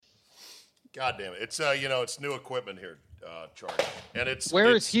God damn it. It's, it's new equipment here, Charlie. And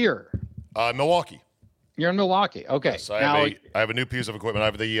Where is here? Milwaukee. You're in Milwaukee. Okay. Yes, I have a new piece of equipment. I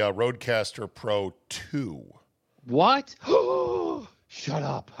have the Rodecaster Pro 2. What? Shut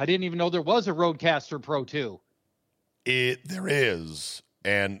up. I didn't even know there was a Rodecaster Pro 2. There is,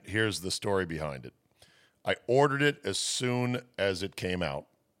 and here's the story behind it. I ordered it as soon as it came out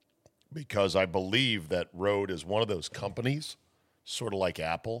because I believe that Rode is one of those companies, sort of like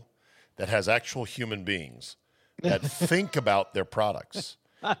Apple, that has actual human beings that think about their products.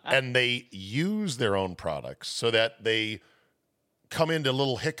 And they use their own products so that they come into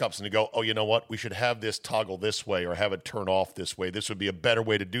little hiccups and they go, oh, you know what? We should have this toggle this way or have it turn off this way. This would be a better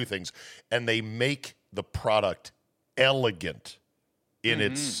way to do things. And they make the product elegant in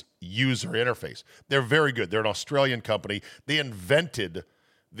its user interface. They're very good. They're an Australian company. They invented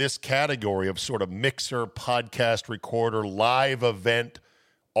this category of sort of mixer, podcast recorder, live event,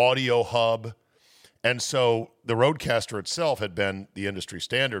 audio hub. And so the Rodecaster itself had been the industry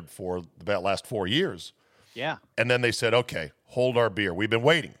standard for the last 4 years. Yeah. And then they said, okay, hold our beer. We've been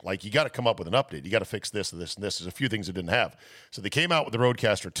waiting. Like, you got to come up with an update. You got to fix this and this and this. There's a few things it didn't have. So they came out with the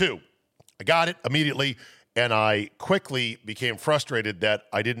Rodecaster 2. I got it immediately, and I quickly became frustrated that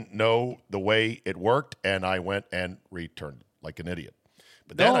I didn't know the way it worked, and I went and returned it like an idiot.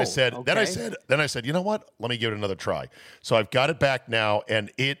 But then I said, you know what? Let me give it another try. So I've got it back now, and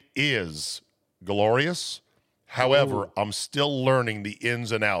it is glorious. However, I'm still learning the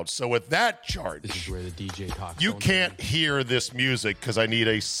ins and outs. So with that charge, this is where the DJ talks. You can't hear this music because I need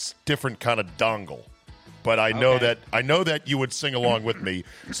a different kind of dongle. But I know that you would sing along with me.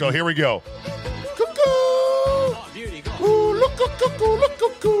 So here we go.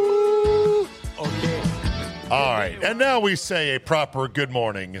 All right, and now we say a proper good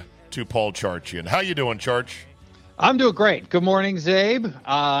morning to Paul Charchian. How you doing, Charch? I'm doing great. Good morning, Zabe.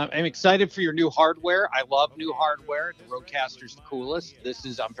 I'm excited for your new hardware. I love new hardware. The Rodecaster's the coolest.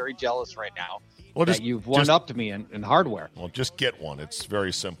 I'm very jealous right now that you've one-upped me in hardware. Well, just get one. It's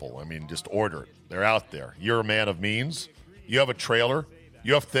very simple. I mean, just order it. They're out there. You're a man of means. You have a trailer.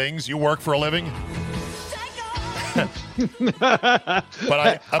 You have things. You work for a living. I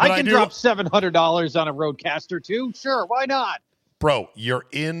can drop $700 on a Rodecaster too. Sure, why not? Bro, you're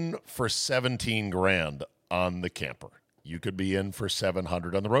in for $17,000 on the camper. You could be in for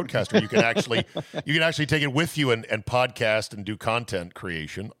 $700 on the Rodecaster. You can actually take it with you and podcast and do content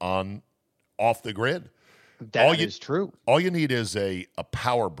creation off the grid. That is true. All you need is a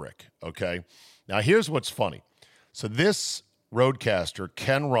power brick. Okay. Now here's what's funny. So this Rodecaster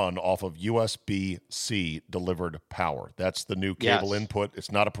can run off of USB-C delivered power. That's the new cable input.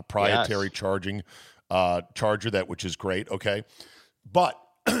 It's not a proprietary charging charger, which is great. Okay. But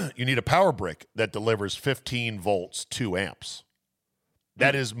you need a power brick that delivers 15 volts, 2 amps.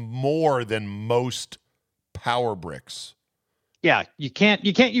 That is more than most power bricks. Yeah, you can't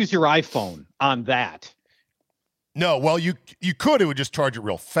use your iPhone on that. No, well, you could. It would just charge it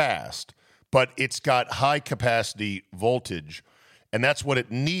real fast. But it's got high capacity voltage, and that's what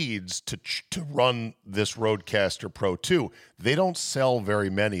it needs to run this Rodecaster Pro 2. They don't sell very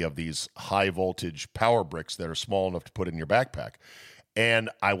many of these high voltage power bricks that are small enough to put in your backpack. And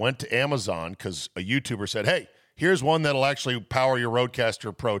I went to Amazon because a YouTuber said, hey, here's one that'll actually power your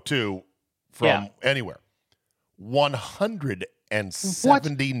Rodecaster Pro 2 from anywhere.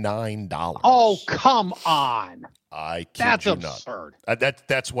 $179. Oh, come on. I kid you not. That's absurd.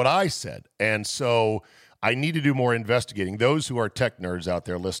 That's what I said. And so I need to do more investigating. Those who are tech nerds out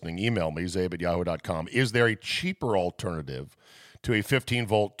there listening, email me, zabe@yahoo.com. Is there a cheaper alternative to a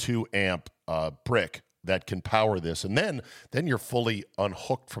 15-volt, 2-amp brick that can power this? And then you're fully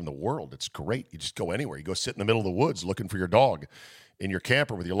unhooked from the world. It's great. You just go anywhere. You go sit in the middle of the woods looking for your dog in your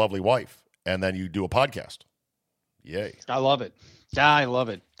camper with your lovely wife, and then you do a podcast. Yay. I love it.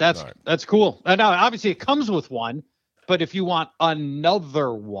 That's cool. Now, obviously, it comes with one, but if you want another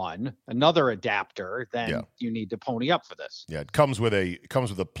adapter, then you need to pony up for this. Yeah, it comes with a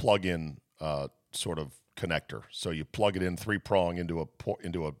plug-in sort of connector. So you plug it in 3-prong into a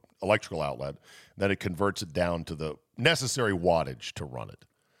electrical outlet, then it converts it down to the necessary wattage to run it.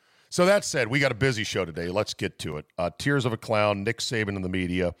 So that said, we got a busy show today. Let's get to it. Tears of a Clown, Nick Saban in the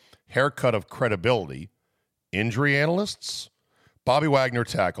media, haircut of credibility, injury analysts, Bobby Wagner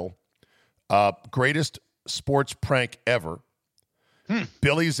tackle, greatest sports prank ever,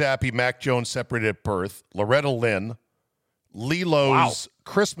 Billy Zappi, Mac Jones separated at birth, Loretta Lynn, Lilo's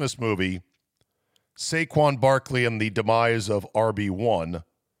Christmas movie, Saquon Barkley and the demise of RB1,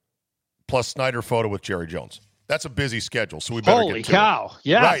 plus Snyder photo with Jerry Jones. That's a busy schedule, so we better get to it.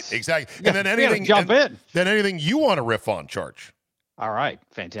 Yes. Right, exactly. And then anything jump in. Then anything you want to riff on, Charge. All right.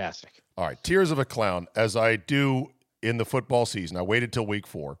 Fantastic. All right. Tiers of a clown, as I do in the football season. I waited till week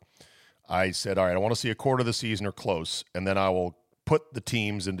 4. I said, all right, I want to see a quarter of the season or close, and then I will put the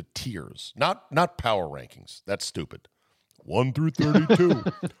teams into tiers, not power rankings. That's stupid. 1 through 32.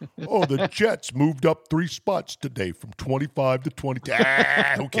 Oh, the Jets moved up 3 spots today from 25 to 22.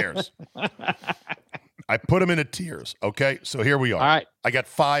 Who cares? I put them into tiers, okay? So here we are. All right. I got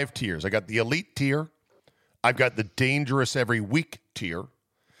 5 tiers. I got the elite tier. I've got the dangerous every week tier.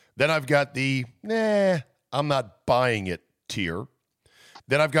 Then I've got the, I'm not buying it tier.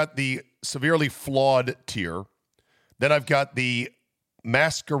 Then I've got the severely flawed tier. Then I've got the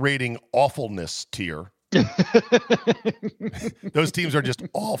masquerading awfulness tier. Those teams are just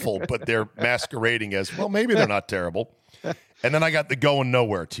awful, but they're masquerading as, well, maybe they're not terrible. And then I got the going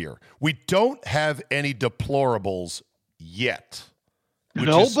nowhere tier. We don't have any deplorables yet.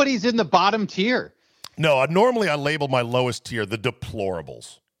 Nobody's in the bottom tier. No, normally I label my lowest tier the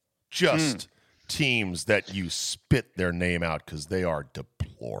deplorables. Just teams that you spit their name out because they are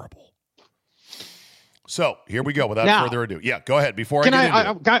deplorable. So here we go. Without further ado, go ahead. Before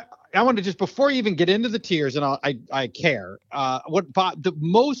I want to just before you even get into the tiers, and I care.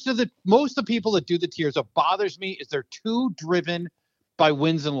 Most of the people that do the tiers, what bothers me is they're too driven by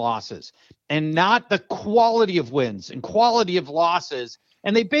wins and losses, and not the quality of wins and quality of losses.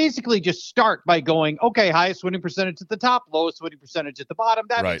 And they basically just start by going, okay, highest winning percentage at the top, lowest winning percentage at the bottom.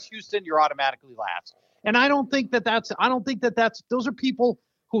 That means Houston, you're automatically last. And I don't think that's those are people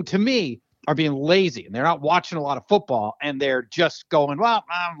who, to me, are being lazy and they're not watching a lot of football and they're just going, well,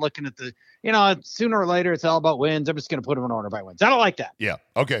 I'm looking at sooner or later, it's all about wins. I'm just going to put them in order by wins. I don't like that. Yeah.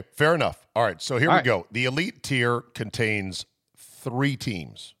 Okay. Fair enough. All right. So here we go. The elite tier contains 3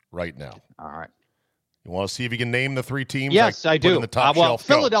 teams right now. All right. You want to see if you can name the 3 teams? Yes, I do. In the top shelf.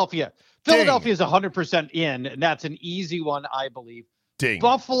 Philadelphia. Philadelphia is 100% in, and that's an easy one, I believe. Ding.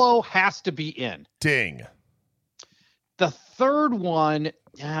 Buffalo has to be in. Ding. The third one,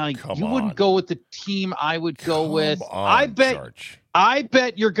 wouldn't go with the team I would go with. I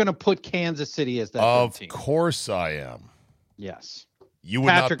bet you're going to put Kansas City as that team. Of course I am. Yes. You would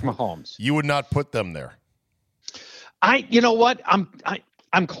Patrick Mahomes. You would not put them there. You know what?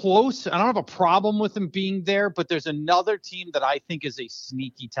 I'm close. I don't have a problem with them being there, but there's another team that I think is a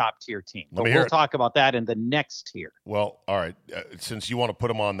sneaky top tier team. But we'll talk about that in the next tier. Well, all right. Since you want to put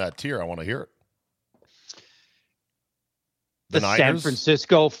them on that tier, I want to hear it. The San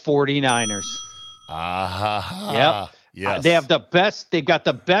Francisco 49ers. Yep. Yes. They've got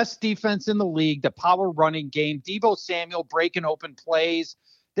the best defense in the league, the power running game, Deebo Samuel breaking open plays.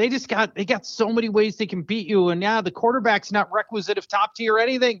 They got so many ways they can beat you. And the quarterback's not requisite of top tier or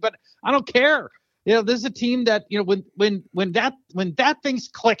anything, but I don't care. This is a team that, when that thing's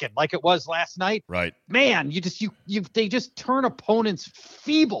clicking like it was last night, right? Man, they just turn opponents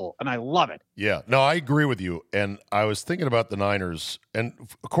feeble, and I love it. Yeah, no, I agree with you. And I was thinking about the Niners, and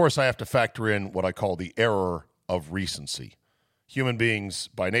of course I have to factor in what I call the error of recency. Human beings,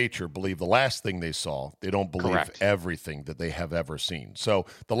 by nature, believe the last thing they saw. They don't believe everything that they have ever seen. So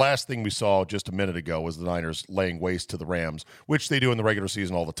the last thing we saw just a minute ago was the Niners laying waste to the Rams, which they do in the regular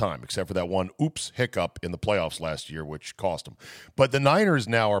season all the time, except for that one hiccup in the playoffs last year, which cost them. But the Niners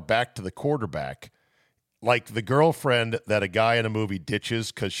now are back to the quarterback, like the girlfriend that a guy in a movie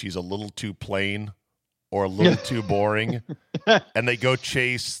ditches because she's a little too plain or a little too boring, and they go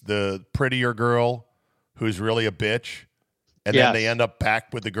chase the prettier girl who's really a bitch. And then they end up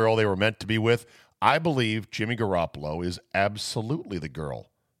back with the girl they were meant to be with. I believe Jimmy Garoppolo is absolutely the girl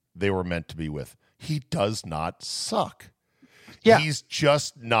they were meant to be with. He does not suck. Yeah. He's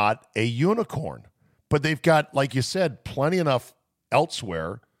just not a unicorn. But they've got, like you said, plenty enough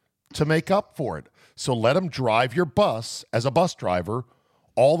elsewhere to make up for it. So let him drive your bus as a bus driver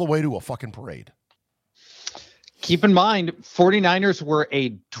all the way to a fucking parade. Keep in mind, 49ers were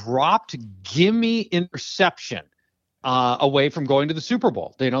a dropped gimme interception away from going to the Super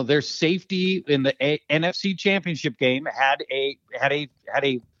Bowl. Their safety in the NFC Championship game had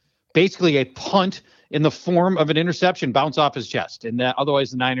a basically a punt in the form of an interception bounce off his chest, and otherwise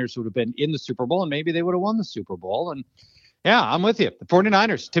the Niners would have been in the Super Bowl and maybe they would have won the Super Bowl. And I'm with you. The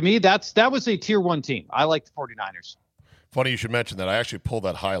 49ers, to me, that was a tier 1 team. I like the 49ers. Funny you should mention that. I actually pulled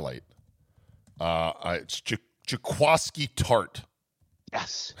that highlight. It's Jaquiski Tartt.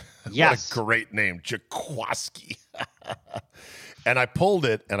 Yes. What a great name, Jaquiski. And I pulled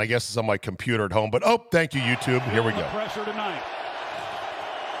it, and I guess it's on my computer at home. But, thank you, YouTube. Here we go. Pressure tonight.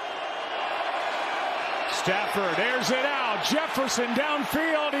 Stafford airs it out. Jefferson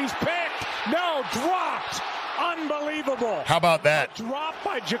downfield. He's picked. No, dropped. Unbelievable. How about that? Dropped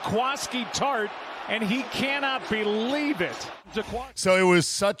by Jaquiski Tartt, and he cannot believe it. So it was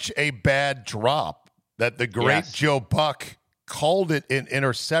such a bad drop that the great Joe Buck called it an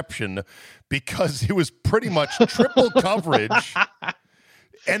interception because it was pretty much triple coverage,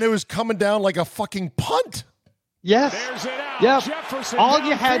 and it was coming down like a fucking punt. Yes. Yep. All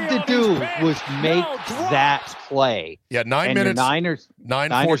you had to do was make that play. Yeah, 9 minutes. Niners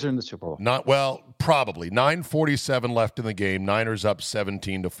are in the Super Bowl. Probably 9:47 left in the game. Niners up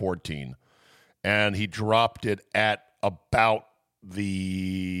 17-14, and he dropped it at about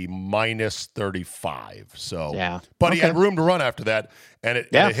the minus 35. So, yeah, but he had room to run after that, and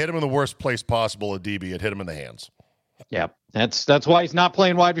it hit him in the worst place possible. A DB, it hit him in the hands. Yeah, that's why he's not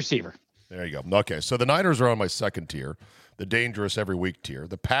playing wide receiver. There you go. Okay, so the Niners are on my second tier, the dangerous every week tier.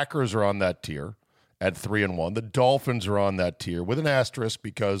 The Packers are on that tier at 3-1. The Dolphins are on that tier with an asterisk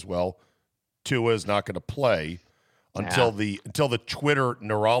because, well, Tua is not going to play until the Twitter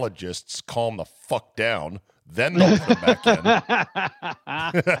neurologists calm the fuck down. Then they'll put him back in.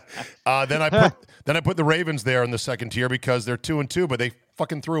 Then I put the Ravens there in the second tier because they're 2-2, but they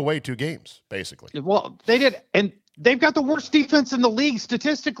fucking threw away 2 games basically. Well, they did, and they've got the worst defense in the league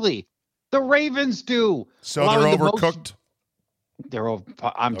statistically. The Ravens do. So they're overcooked.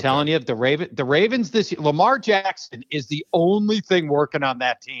 I'm telling you, the Ravens this year, Lamar Jackson is the only thing working on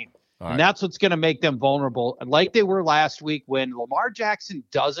that team. And that's what's going to make them vulnerable, like they were last week when Lamar Jackson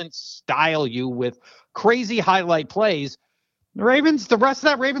doesn't style you with crazy highlight plays. The rest of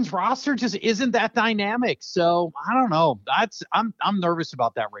that Ravens roster just isn't that dynamic. So I don't know. I'm nervous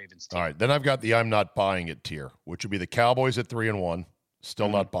about that Ravens team. All right, then I've got the I'm not buying it tier, which would be the Cowboys at 3-1, still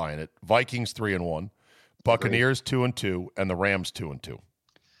not buying it. Vikings 3-1, Buccaneers 2-2, and the Rams 2-2.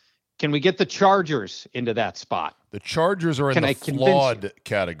 Can we get the Chargers into that spot? The Chargers are in the flawed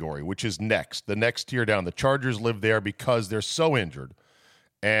category, which is next. The next tier down. The Chargers live there because they're so injured,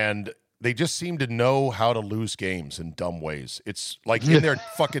 and they just seem to know how to lose games in dumb ways. It's like in their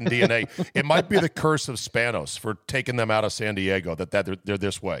fucking DNA. It might be the curse of Spanos for taking them out of San Diego that they're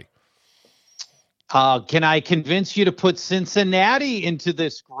this way. Can I convince you to put Cincinnati into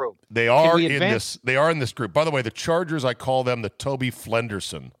this group? They are in this. They are in this group. By the way, the Chargers, I call them the Toby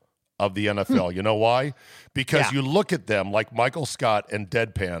Flenderson of the NFL. You know why? Because you look at them like Michael Scott and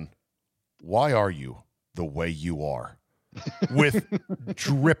Deadpan. Why are you the way you are? With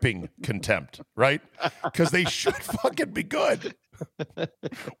dripping contempt, right? Because they should fucking be good.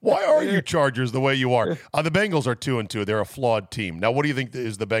 Why are you Chargers the way you are? The Bengals are 2-2. They're a flawed team. Now, what do you think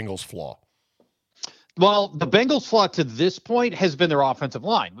is the Bengals' flaw? Well, the Bengals' flaw to this point has been their offensive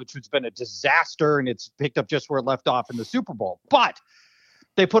line, which has been a disaster, and it's picked up just where it left off in the Super Bowl. But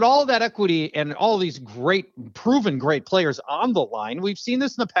they put all of that equity and all these proven great players on the line. We've seen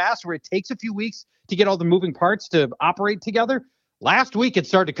this in the past where it takes a few weeks to get all the moving parts to operate together. Last week, it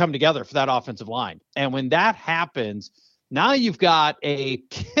started to come together for that offensive line. And when that happens, now you've got a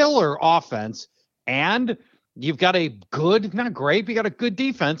killer offense and you've got a good, not great, but you got a good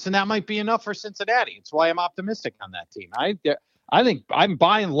defense, and that might be enough for Cincinnati. It's why I'm optimistic on that team. I think I'm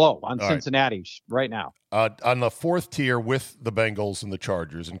buying low on Cincinnati right now. On the fourth tier with the Bengals and the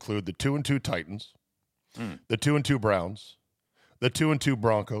Chargers include the 2-2 Titans, the 2-2 Browns, the 2-2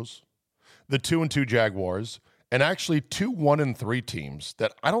 Broncos, the 2-2 Jaguars, and actually 2 1-3 teams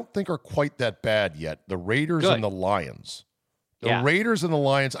that I don't think are quite that bad yet. The Raiders and the Lions. The Raiders and the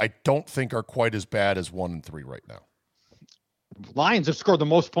Lions I don't think are quite as bad as 1-3 right now. Lions have scored the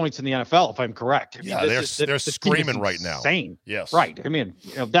most points in the NFL, if I'm correct. I mean, they're screaming right now. Insane. Yes. Right. I mean,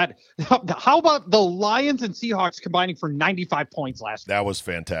 that. How about the Lions and Seahawks combining for 95 points last week? That was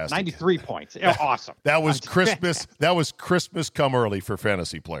fantastic. 93 points. Awesome. That was Christmas. That was Christmas come early for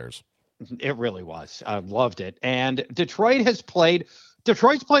fantasy players. It really was. I loved it. And Detroit has played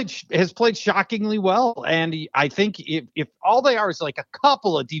shockingly well. And I think if all they are is like a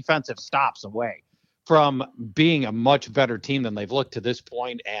couple of defensive stops away from being a much better team than they've looked to this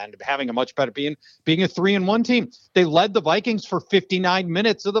point and having a much better being a 3-1 team. They led the Vikings for 59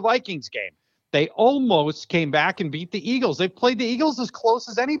 minutes of the Vikings game. They almost came back and beat the Eagles. They've played the Eagles as close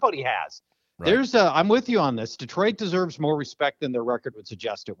as anybody has. Right. I'm with you on this. Detroit deserves more respect than their record would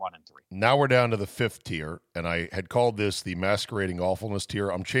suggest at 1-3. Now we're down to the fifth tier, and I had called this the masquerading awfulness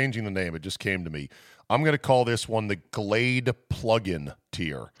tier. I'm changing the name. It just came to me. I'm going to call this one the Glade plug-in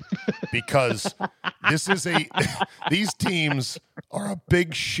tier because these teams are a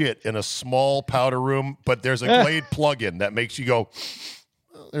big shit in a small powder room, but there's a Glade plug-in that makes you go,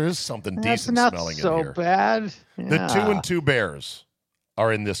 there is something decent smelling in here. That's not so bad. Yeah. The 2-2 Bears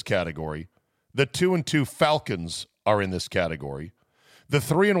are in this category. The 2-2 Falcons are in this category. The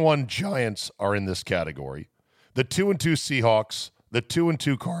 3-1 Giants are in this category. The 2-2 Seahawks, the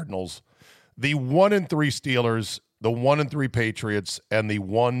 2-2 Cardinals, the 1-3 Steelers, the 1-3 Patriots and the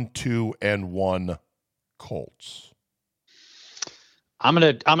 1-2-1 Colts? I'm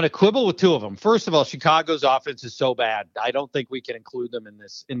gonna quibble with two of them. First of all, Chicago's offense is so bad. I don't think we can include them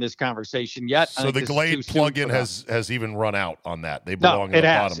in this conversation yet. So the Glade plug-in has even run out on that. They belong in the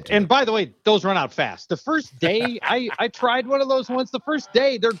bottom tier. And by the way, those run out fast. The first day, I tried one of those once. The first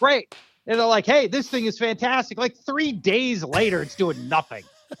day, they're great. And they're like, hey, this thing is fantastic. Like 3 days later, it's doing nothing.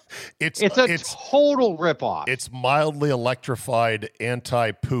 It's a total ripoff. It's mildly electrified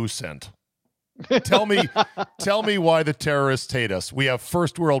anti-poo scent. Tell me why the terrorists hate us. We have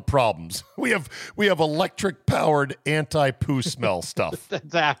first world problems. We have electric powered anti-poo smell stuff.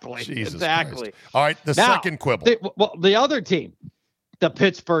 Exactly. Jesus exactly. Christ. All right, the second quibble. The other team, the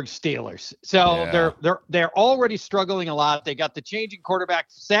Pittsburgh Steelers. So they're already struggling a lot. They got the changing quarterback.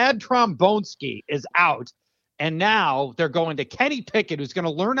 Sad Trombonski is out, and now they're going to Kenny Pickett, who's going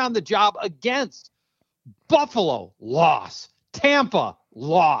to learn on the job against Buffalo. Loss. Tampa.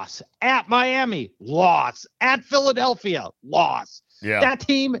 Loss. At Miami, loss. At Philadelphia, loss. Yeah. That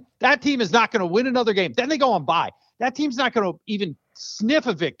team is not going to win another game. Then they go on bye. That team's not going to even sniff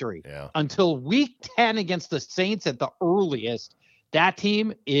a victory until week 10 against the Saints at the earliest. That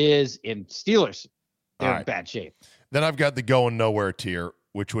team is in Steelers. They're in bad shape. Then I've got the going nowhere tier,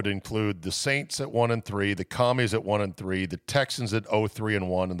 which would include the Saints at 1-3, the Commies at 1-3, the Texans at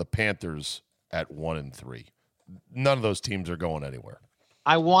 0-3-1, and the Panthers at 1-3. None of those teams are going anywhere.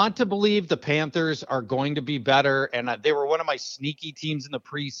 I want to believe the Panthers are going to be better, and they were one of my sneaky teams in the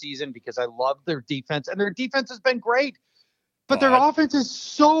preseason because I love their defense, and their defense has been great, but their offense is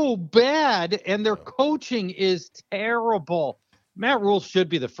so bad, and their coaching is terrible. Matt Rule should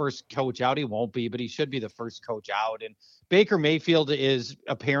be the first coach out. He won't be, but he should be the first coach out, and Baker Mayfield is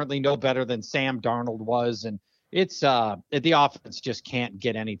apparently no better than Sam Darnold was, and it's the offense just can't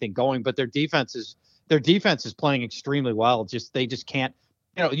get anything going, but their defense is playing extremely well. They just can't.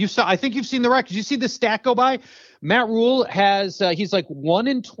 I think you've seen the records. You see the stat go by. Matt Rule has he's like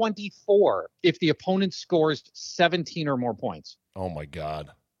 1-24 if the opponent scores 17 or more points. Oh my God,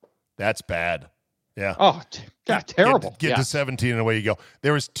 that's bad. Yeah. Oh, terrible. Get to 17 and away you go.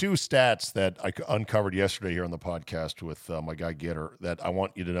 There was 2 stats that I uncovered yesterday here on the podcast with my guy Gitter that I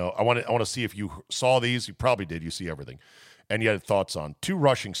want you to know. I want to see if you saw these. You probably did. You see everything, and you had thoughts on 2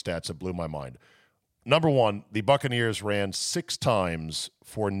 rushing stats that blew my mind. Number 1, the Buccaneers ran 6 times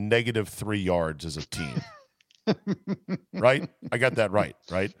for -3 yards as a team. Right? I got that right?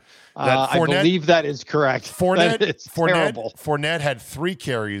 I believe that is correct. Terrible. Fournette had 3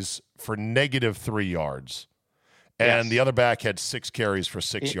 carries for -3 yards, and the other back had 6 carries for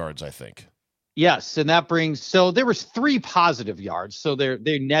 6 yards, I think. Yes, and that brings so there was 3 positive yards, so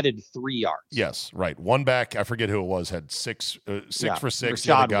they netted 3 yards. Yes, right. One back, I forget who it was, had 6 for 6. Rashad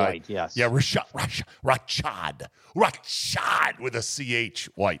the other guy, White, yes. Yeah, Rashad with a CH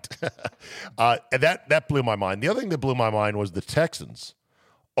White. And that blew my mind. The other thing that blew my mind was the Texans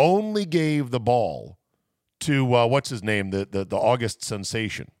only gave the ball to what's his name, the August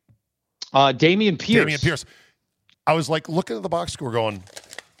sensation, Dameon Pierce. I was like looking at the box score, going,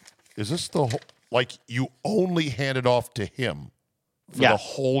 is this you only handed off to him for the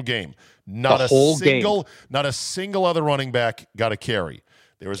whole game? Not a single other running back got a carry.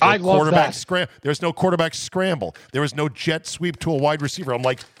 There was no quarterback scramble. There's no quarterback scramble. There was no jet sweep to a wide receiver. I'm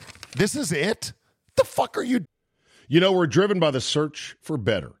like, this is it? The fuck are you? We're driven by the search for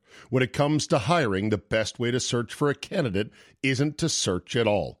better. When it comes to hiring, the best way to search for a candidate isn't to search at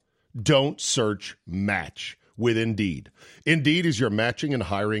all. Don't search, match with Indeed. Indeed is your matching and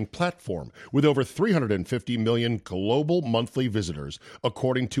hiring platform with over 350 million global monthly visitors,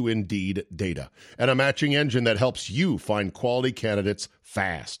 according to Indeed data, and a matching engine that helps you find quality candidates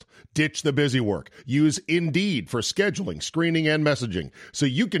fast. Ditch the busy work. Use Indeed for scheduling, screening, and messaging so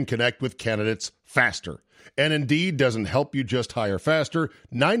you can connect with candidates faster. And Indeed doesn't help you just hire faster.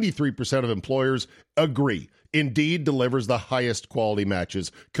 93% of employers agree. Indeed delivers the highest quality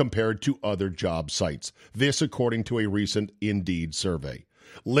matches compared to other job sites. This according to a recent Indeed survey.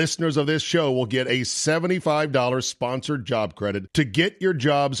 Listeners of this show will get a $75 sponsored job credit to get your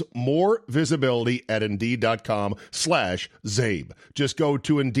jobs more visibility at Indeed.com/Zabe. Just go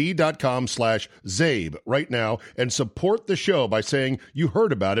to Indeed.com/Zabe right now and support the show by saying you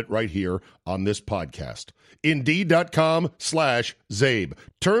heard about it right here on this podcast. Indeed.com/Zabe.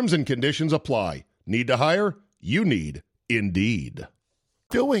 Terms and conditions apply. Need to hire? You need Indeed.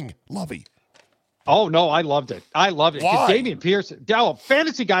 Doing, Lovey. Oh, no, I loved it. Why? Dameon Pierce,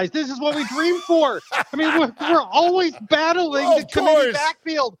 fantasy guys, this is what we dream for. I mean, we're always battling the committee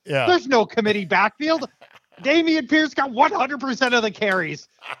backfield. Yeah. There's no committee backfield. Dameon Pierce got 100% of the carries.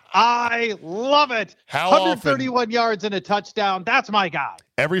 I love it. How 131 yards and a touchdown. That's my guy.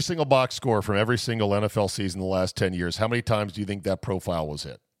 Every single box score from every single NFL season in the last 10 years, how many times do you think that profile was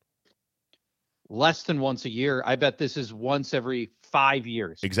hit? Less than once a year. I bet this is once every 5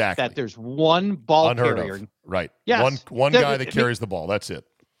 years. Exactly. That there's one ball Unheard carrier. Of. Right. Yes. One guy that carries the ball. That's it.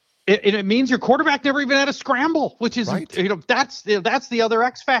 It means your quarterback never even had a scramble, which is, right. That's the other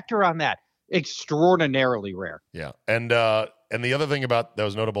X factor on that. Extraordinarily rare. Yeah. And the other thing that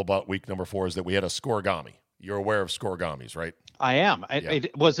was notable about week number 4 is that we had a scoregami. You're aware of scoregamis, right? I am. Yeah.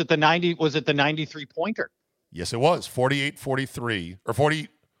 Was it the 93 pointer? Yes, it was 48-43 or 48-45.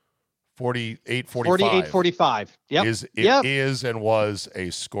 48-45. Yep. Is and was a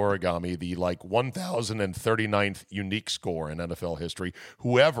scoregami, the 1039th unique score in NFL history.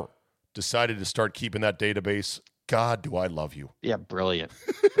 Whoever decided to start keeping that database, God, do I love you. Yeah, brilliant.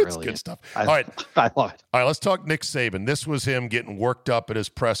 It's good stuff. All right. I love it. All right, let's talk Nick Saban. This was him getting worked up at his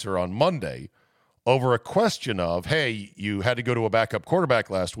presser on Monday over a question of, hey, you had to go to a backup quarterback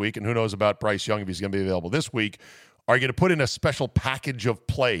last week, and who knows about Bryce Young if he's going to be available this week. Are you going to put in a special package of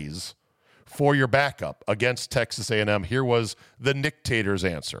plays for your backup against Texas A&M? Here was the Nick Tater's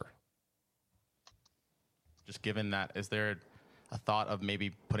answer. Just given that, is there a thought of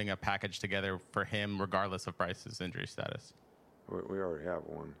maybe putting a package together for him regardless of Bryce's injury status? We already have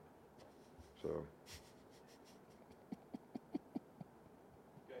one, so.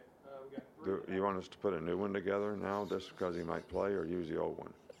 Do you want us to put a new one together now just because he might play, or use the old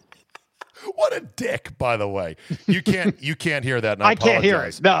one? What a dick, by the way. You can't hear that, and I can't hear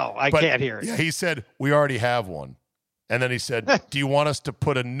it. No, I can't hear it. Yeah, he said, we already have one. And then he said, do you want us to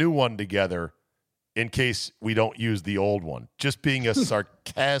put a new one together in case we don't use the old one? Just being a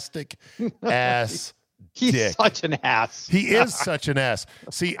sarcastic ass He's dick. Such an ass. He is such an ass.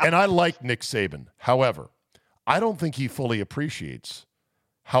 See, and I like Nick Saban. However, I don't think he fully appreciates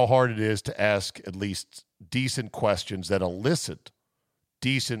how hard it is to ask at least decent questions that elicit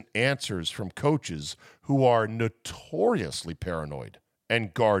decent answers from coaches who are notoriously paranoid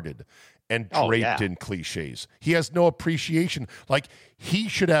and guarded and draped in cliches. He has no appreciation. Like, he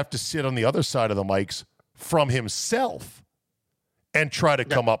should have to sit on the other side of the mics from himself and try to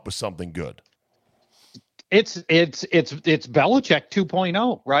come up with something good. It's Belichick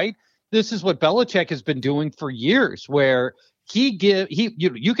 2.0, right? This is what Belichick has been doing for years, where you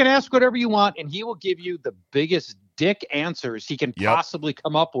can ask whatever you want, and he will give you the biggest dick answers he can possibly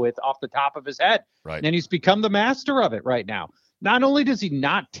come up with off the top of his head. Right. And he's become the master of it right now. Not only does he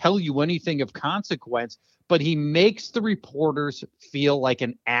not tell you anything of consequence, but he makes the reporters feel like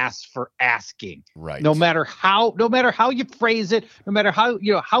an ass for asking. Right. No matter how you phrase it, no matter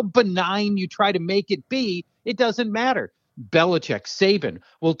how benign you try to make it be, it doesn't matter. Belichick, Saban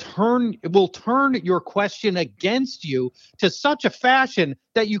will turn your question against you to such a fashion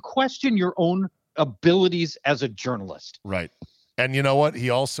that you question your own abilities as a journalist. Right. And you know what? He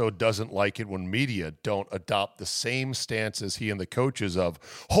also doesn't like it when media don't adopt the same stance as he and the coaches of,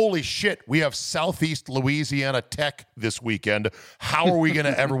 holy shit, we have Southeast Louisiana Tech this weekend. How are we going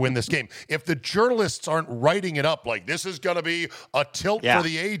to ever win this game? If the journalists aren't writing it up like this is going to be a tilt for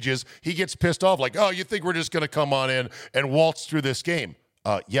the ages, he gets pissed off like, oh, you think we're just going to come on in and waltz through this game?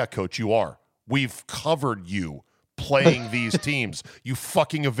 Yeah, coach, you are. We've covered you playing these teams. You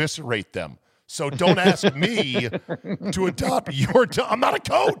fucking eviscerate them. So don't ask me to adopt your I'm not a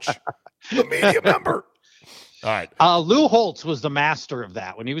coach. I'm a media member. All right. Lou Holtz was the master of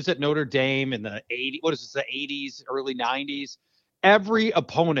that when he was at Notre Dame in the 80s, early 90s. Every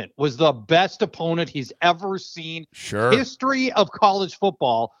opponent was the best opponent he's ever seen. Sure. History of college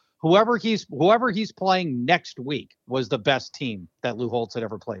football. Whoever he's playing next week was the best team that Lou Holtz had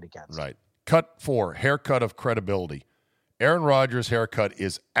ever played against. Right. Cut 4, haircut of credibility. Aaron Rodgers' haircut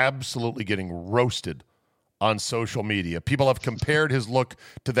is absolutely getting roasted on social media. People have compared his look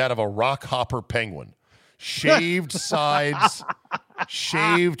to that of a rock hopper penguin. Shaved sides,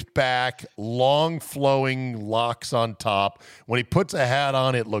 shaved back, long flowing locks on top. When he puts a hat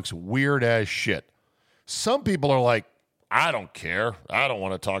on, it looks weird as shit. Some people are like, I don't care. I don't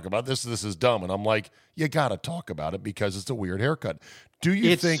want to talk about this. This is dumb. And I'm like, you got to talk about it because it's a weird haircut. Do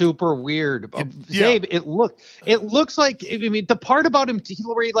you think it's super weird? Dave, it looks like, I mean, the part about him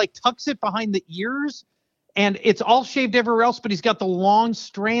where he like tucks it behind the ears and it's all shaved everywhere else, but he's got the long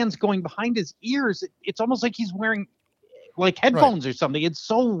strands going behind his ears. It's almost like he's wearing like headphones or something.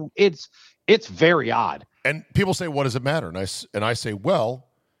 It's very odd. And people say, what does it matter? And I say, well,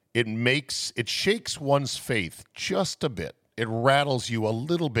 it shakes one's faith just a bit. It rattles you a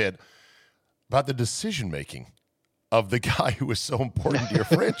little bit about the decision-making of the guy who is so important to your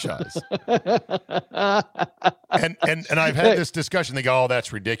franchise. And I've had this discussion. They go, oh,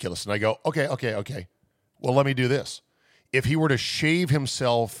 that's ridiculous. And I go, okay. Well, let me do this. If he were to shave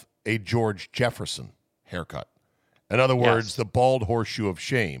himself a George Jefferson haircut, in other words, the bald horseshoe of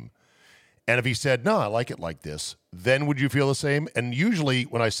shame, and if he said, no, I like it like this, then would you feel the same? And usually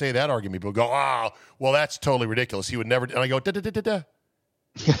when I say that argument, people go, oh, well, that's totally ridiculous. He would never. And I go, da.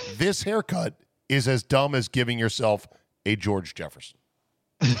 This haircut is as dumb as giving yourself a George Jefferson.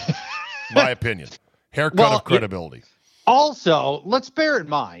 My opinion. Haircut of credibility. Also, let's bear in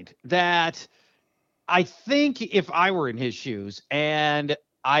mind that I think if I were in his shoes, and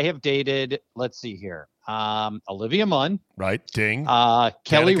I have dated, let's see here, Olivia Munn. Right, ding.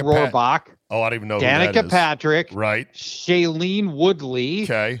 Kelly Rohrbach. I don't even know Danica who that is. Patrick. Right. Shailene Woodley.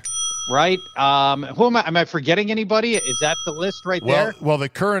 Okay. Right. Who am I forgetting anybody? Is that the list there? Well, the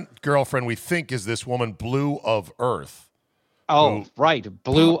current girlfriend we think is this woman, Blue of Earth. Oh, right.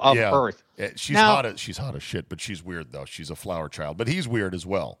 Blue of Earth. She's hot as shit, but she's weird though. She's a flower child, but he's weird as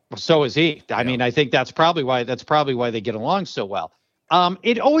well. So is he. I mean, I think that's probably why they get along so well.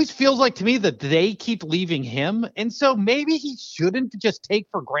 It always feels like to me that they keep leaving him, and so maybe he shouldn't just take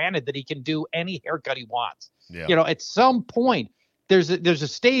for granted that he can do any haircut he wants. Yeah. You know, at some point, there's a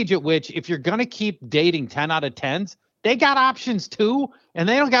stage at which if you're gonna keep dating 10 out of 10s, they got options too, and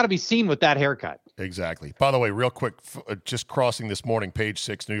they don't got to be seen with that haircut. Exactly. By the way, real quick, just crossing this morning, page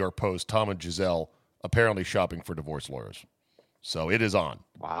 6, New York Post, Tom and Giselle apparently shopping for divorce lawyers. So it is on.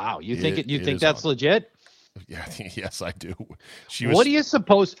 Wow, you think that's legit? Yeah, yes, I do. What do you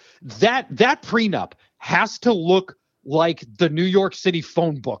suppose that prenup has to look like the New York City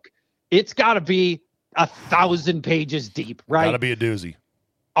phone book? It's got to be 1,000 pages deep, right? Got to be a doozy.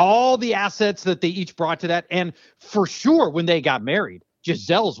 All the assets that they each brought to that, and for sure, when they got married,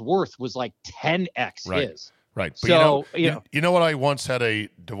 Giselle's worth was like 10x his. Right. But so you know what I once had a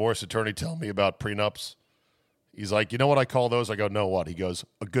divorce attorney tell me about prenups? He's like, you know what I call those? I go, no, what? He goes,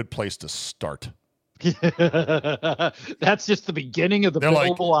 a good place to start. That's just the beginning of the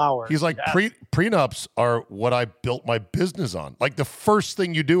billable hour. He's like, prenups are what I built my business on. Like the first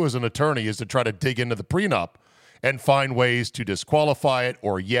thing you do as an attorney is to try to dig into the prenup and find ways to disqualify it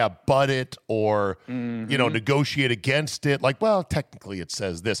or butt it or, negotiate against it. Like, well, technically it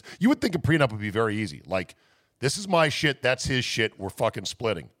says this. You would think a prenup would be very easy. Like, this is my shit, that's his shit, we're fucking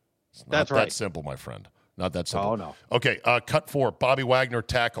splitting. It's not that simple, my friend. Not that simple. Oh, no. Okay, cut 4. Bobby Wagner,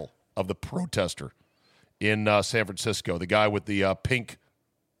 tackle of the protester in San Francisco. The guy with the pink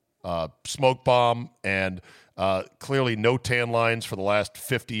smoke bomb and clearly no tan lines for the last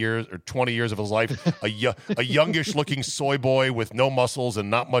 50 years or 20 years of his life. A youngish-looking soy boy with no muscles and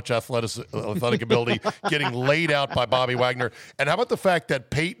not much athletic ability getting laid out by Bobby Wagner. And how about the fact that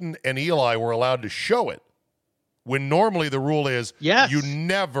Peyton and Eli were allowed to show it when normally the rule is you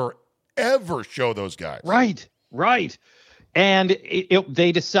never, ever show those guys. Right. And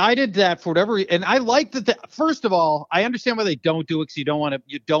they decided that for whatever, and I like that. First of all, I understand why they don't do it because you don't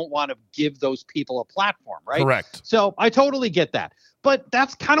want to give those people a platform, right? Correct. So I totally get that, but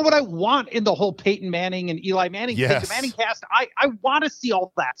that's kind of what I want in the whole Peyton Manning and Eli Manning thing. The Manning cast. I want to see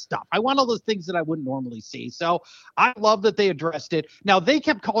all that stuff. I want all those things that I wouldn't normally see. So I love that they addressed it. Now they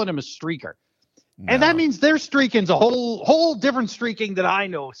kept calling him a streaker. No. And that means their streaking's a whole different streaking that I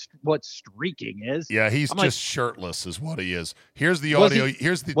know what streaking is. Yeah, he's just shirtless is what he is. Here's the audio.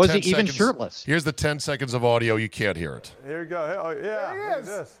 Here's the 10 seconds. Was he even shirtless? Here's the 10 seconds of audio. You can't hear it. Here you go. Oh, yeah. There he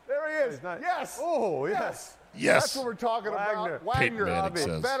is. There he is. Nice. Yes. Oh, yes. Yes. That's what we're talking about. Wagner,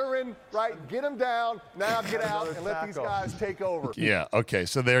 veteran, right? Get him down. Now get out and let these guys take over. Yeah, okay.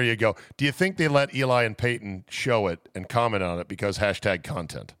 So there you go. Do you think they let Eli and Peyton show it and comment on it because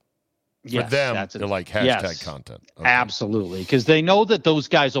 #content? For them, they're like #content. Okay. Absolutely, because they know that those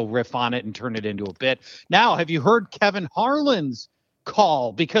guys will riff on it and turn it into a bit. Now, have you heard Kevin Harlan's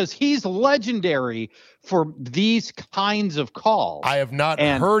call? Because he's legendary for these kinds of calls. I have not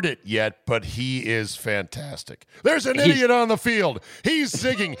heard it yet, but he is fantastic. There's an idiot on the field. He's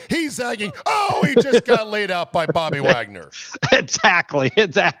zigging. He's zagging. Oh, he just got laid out by Bobby Wagner. Exactly.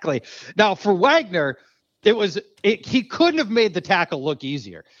 Now, for Wagner, he couldn't have made the tackle look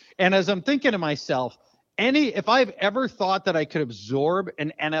easier. And as I'm thinking to myself, if I've ever thought that I could absorb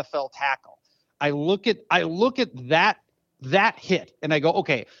an NFL tackle, I look at that hit and I go,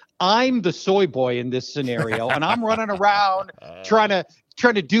 okay, I'm the soy boy in this scenario, and I'm running around trying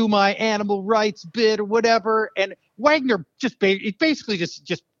to do my animal rights bit or whatever. And Wagner basically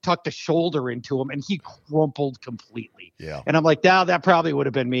just tucked a shoulder into him, and he crumpled completely. Yeah. And I'm like, that probably would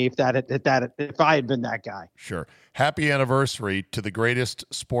have been me if I had been that guy. Sure. Happy anniversary to the greatest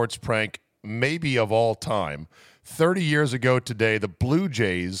sports prank maybe of all time. 30 years ago today, the Blue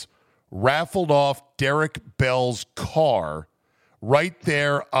Jays raffled off Derek Bell's car right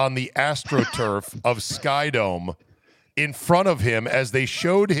there on the AstroTurf of Skydome in front of him as they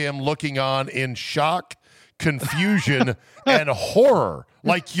showed him looking on in shock, confusion, and horror.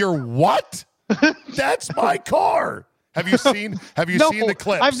 Like, you're what? That's my car. Have you seen the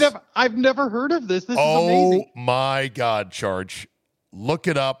clips? I've never heard of this. This is amazing. Oh my God, Charge. Look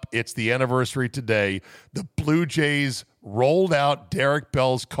it up. It's the anniversary today. The Blue Jays rolled out Derek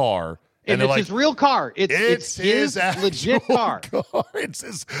Bell's car. And it's his real car. It's his legit car. It's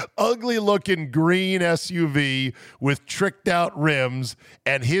this ugly-looking green SUV with tricked-out rims,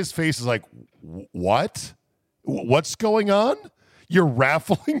 and his face is like, what? What's going on? You're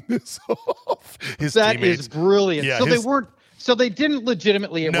raffling this off? That is brilliant. Yeah, So they didn't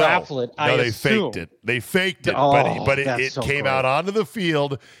legitimately raffle it. No, they faked it. They faked it, but it came out onto the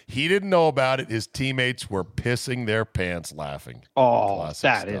field. He didn't know about it. His teammates were pissing their pants laughing. Oh,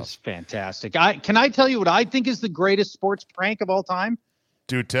 that is fantastic. Can I tell you what I think is the greatest sports prank of all time?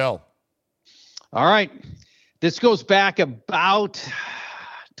 Do tell. All right. This goes back about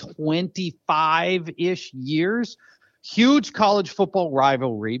 25-ish years. Huge college football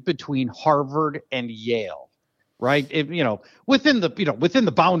rivalry between Harvard and Yale. Right. Within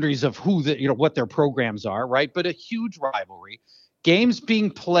the boundaries of what their programs are. Right. But a huge rivalry. Games being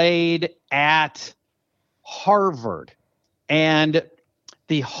played at Harvard, and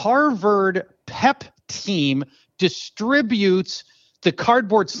the Harvard pep team distributes the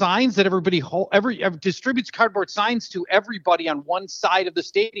cardboard signs that distributes cardboard signs to everybody on one side of the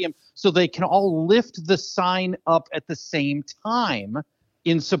stadium so they can all lift the sign up at the same time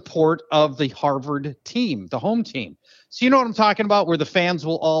in support of the Harvard team, the home team. So you know what I'm talking about, where the fans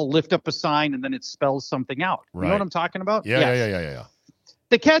will all lift up a sign and then it spells something out. Right. You know what I'm talking about? Yeah.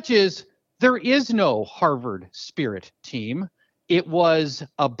 The catch is there is no Harvard Spirit team. It was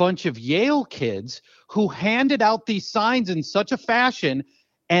a bunch of Yale kids who handed out these signs in such a fashion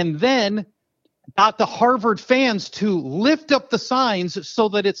and then got the Harvard fans to lift up the signs so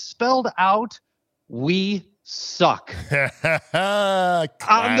that it's spelled out, "We suck."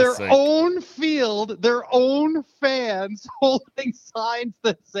 On their own field, their own fans holding signs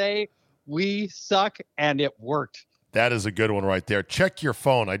that say "We suck," and it worked. That is a good one right there. Check your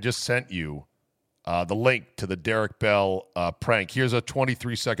phone. I just sent you the link to the Derek Bell prank. Here's a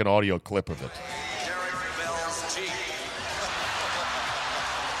 23-second audio clip of it. Derek Bell's team.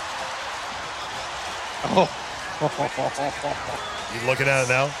 You looking at it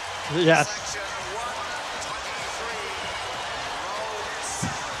now? Yes.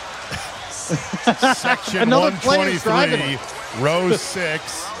 Section 123, row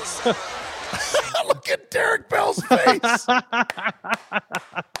 6. Look at Derek Bell's face.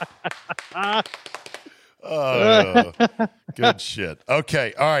 Oh, good shit.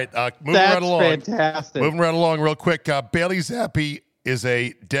 Okay, all right. Moving right along. Fantastic. Moving right along real quick. Bailey Zappi is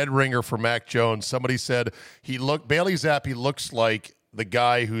a dead ringer for Mac Jones. Somebody said Bailey Zappi looks like the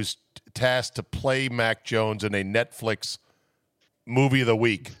guy who's tasked to play Mac Jones in a Netflix movie of the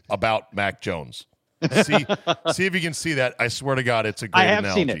week about Mac Jones. See if you can see that. I swear to God, it's a great analogy. I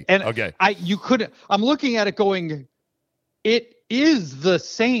have seen it. And okay. I'm looking at it going, it is the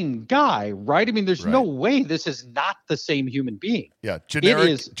same guy, right? I mean, there's no way this is not the same human being. Yeah. Generic.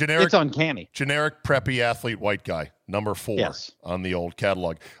 It's uncanny. Generic preppy athlete white guy, number 4 on the old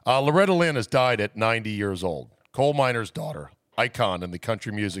catalog. Loretta Lynn has died at 90 years old. Coal miner's daughter, icon in the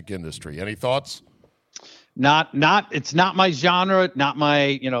country music industry. Any thoughts? It's not my genre, not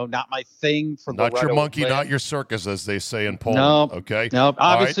my thing. For not your monkey, not your circus, as they say in Poland. No, okay. No,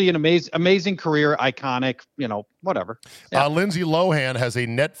 obviously an amazing career, iconic. Whatever. Yeah. Lindsay Lohan has a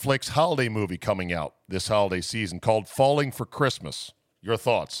Netflix holiday movie coming out this holiday season called "Falling for Christmas." Your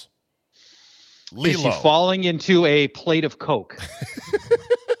thoughts? Is she falling into a plate of Coke?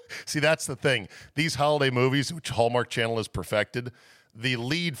 See, that's the thing. These holiday movies, which Hallmark Channel has perfected, the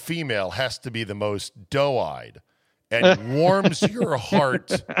lead female has to be the most doe-eyed and warms your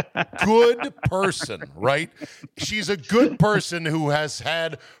heart. Good person, right? She's a good person who has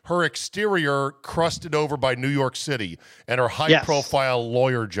had her exterior crusted over by New York City and her high-profile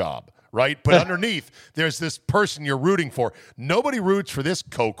lawyer job, right? But underneath, there's this person you're rooting for. Nobody roots for this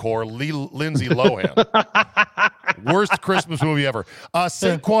coke whore, Lindsay Lohan. Worst Christmas movie ever.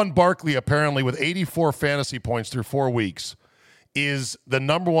 Saquon Barkley, apparently, with 84 fantasy points through 4 weeks, is the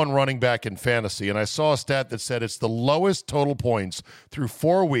number 1 running back in fantasy. And I saw a stat that said it's the lowest total points through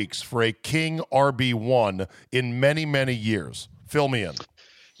 4 weeks for a king RB1 in many, many years. Fill me in.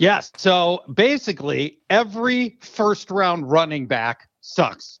 Yes. So basically, every first-round running back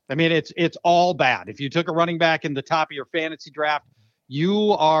sucks. I mean, it's all bad. If you took a running back in the top of your fantasy draft,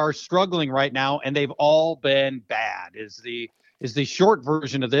 you are struggling right now, and they've all been bad. Is the short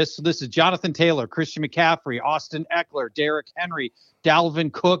version of this. So this is Jonathan Taylor, Christian McCaffrey, Austin Eckler, Derrick Henry,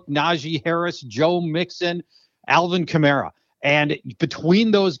 Dalvin Cook, Najee Harris, Joe Mixon, Alvin Kamara. And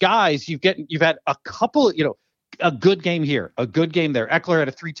between those guys, you've had a couple, a good game here, a good game there. Eckler had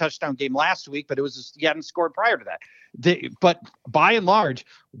a 3-touchdown game last week, but he hadn't scored prior to that. But by and large,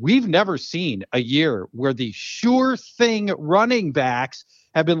 we've never seen a year where the sure thing running backs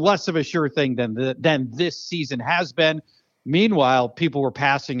have been less of a sure thing than this season has been. Meanwhile, people were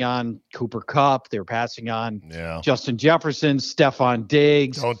passing on Cooper Kupp. They were passing on Justin Jefferson, Stephon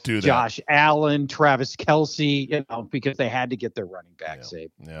Diggs, Don't do that. Josh Allen, Travis Kelce, because they had to get their running back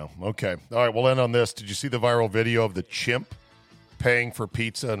saved. Yeah. Okay. All right. We'll end on this. Did you see the viral video of the chimp paying for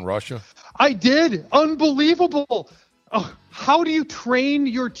pizza in Russia? I did. Unbelievable. Oh, how do you train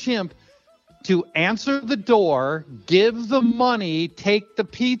your chimp to answer the door, give the money, take the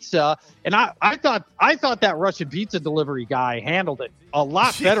pizza? And I thought that Russian pizza delivery guy handled it a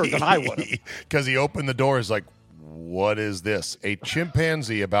lot better than I would have. Because he opened the door, he's like, what is this? A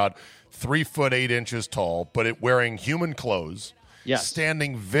chimpanzee about 3 foot 8 inches tall, but wearing human clothes,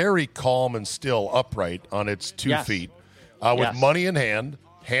 standing very calm and still upright on its 2 feet, with money in hand,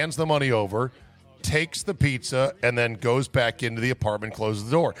 hands the money over, takes the pizza, and then goes back into the apartment, closes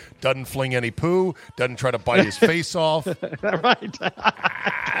the door. Doesn't fling any poo, doesn't try to bite his face off. Right.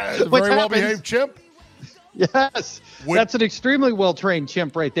 Very well-behaved chimp. Yes. That's an extremely well-trained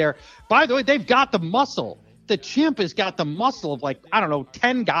chimp right there. By the way, they've got the muscle. The chimp has got the muscle of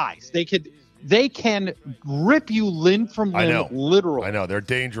 10 guys. They can rip you limb from limb, literally. I know. They're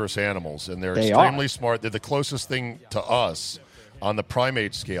dangerous animals, and they're extremely smart. They're the closest thing to us on the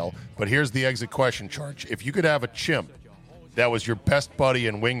primate scale. But here's the exit question, Charge. If you could have a chimp that was your best buddy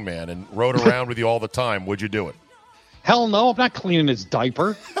and wingman and rode around with you all the time, would you do it? Hell no, I'm not cleaning his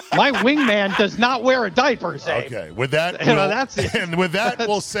diaper. My wingman does not wear a diaper, Zay. Okay, with that, that's it. And with that,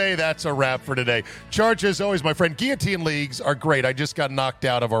 we'll say that's a wrap for today. Charge, as always, my friend. Guillotine leagues are great. I just got knocked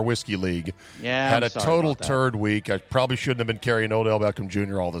out of our whiskey league. Yeah, had a total turd week. I probably shouldn't have been carrying Odell Beckham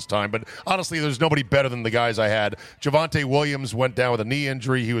Jr. all this time, but honestly, there's nobody better than the guys I had. Javonte Williams went down with a knee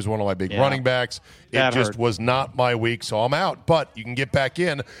injury. He was one of my big running backs. It just was not my week, so I'm out. But you can get back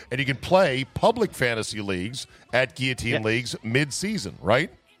in, and you can play public fantasy leagues at Guillotine Leagues mid-season, right?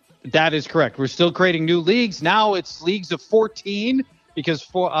 That is correct. We're still creating new leagues. Now it's leagues of 14 because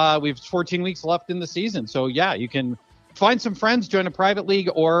we have 14 weeks left in the season. So, you can find some friends, join a private league,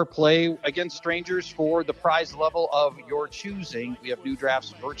 or play against strangers for the prize level of your choosing. We have new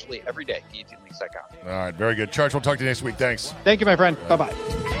drafts virtually every day. GuillotineLeagues.com. All right, very good. Charge, we'll talk to you next week. Thanks. Thank you, my friend. Bye-bye.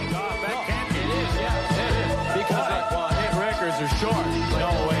 Because hit records are short.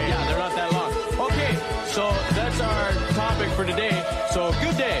 No way. Yeah, they're not that long. Okay, so that's our topic for today. So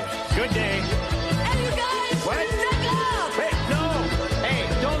good day. Good day. Hey, you guys! What? Hey, no!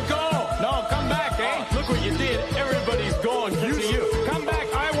 Hey, don't go! No, come back, eh? Look what you did. Everybody's going to you. Come back.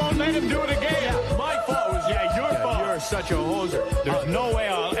 I won't let him do it again. Yeah, my fault was your fault. You're such a hoser. There's no way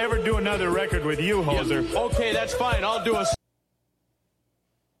I'll ever do another record with you, hoser. Yeah. Okay, that's fine. I'll do a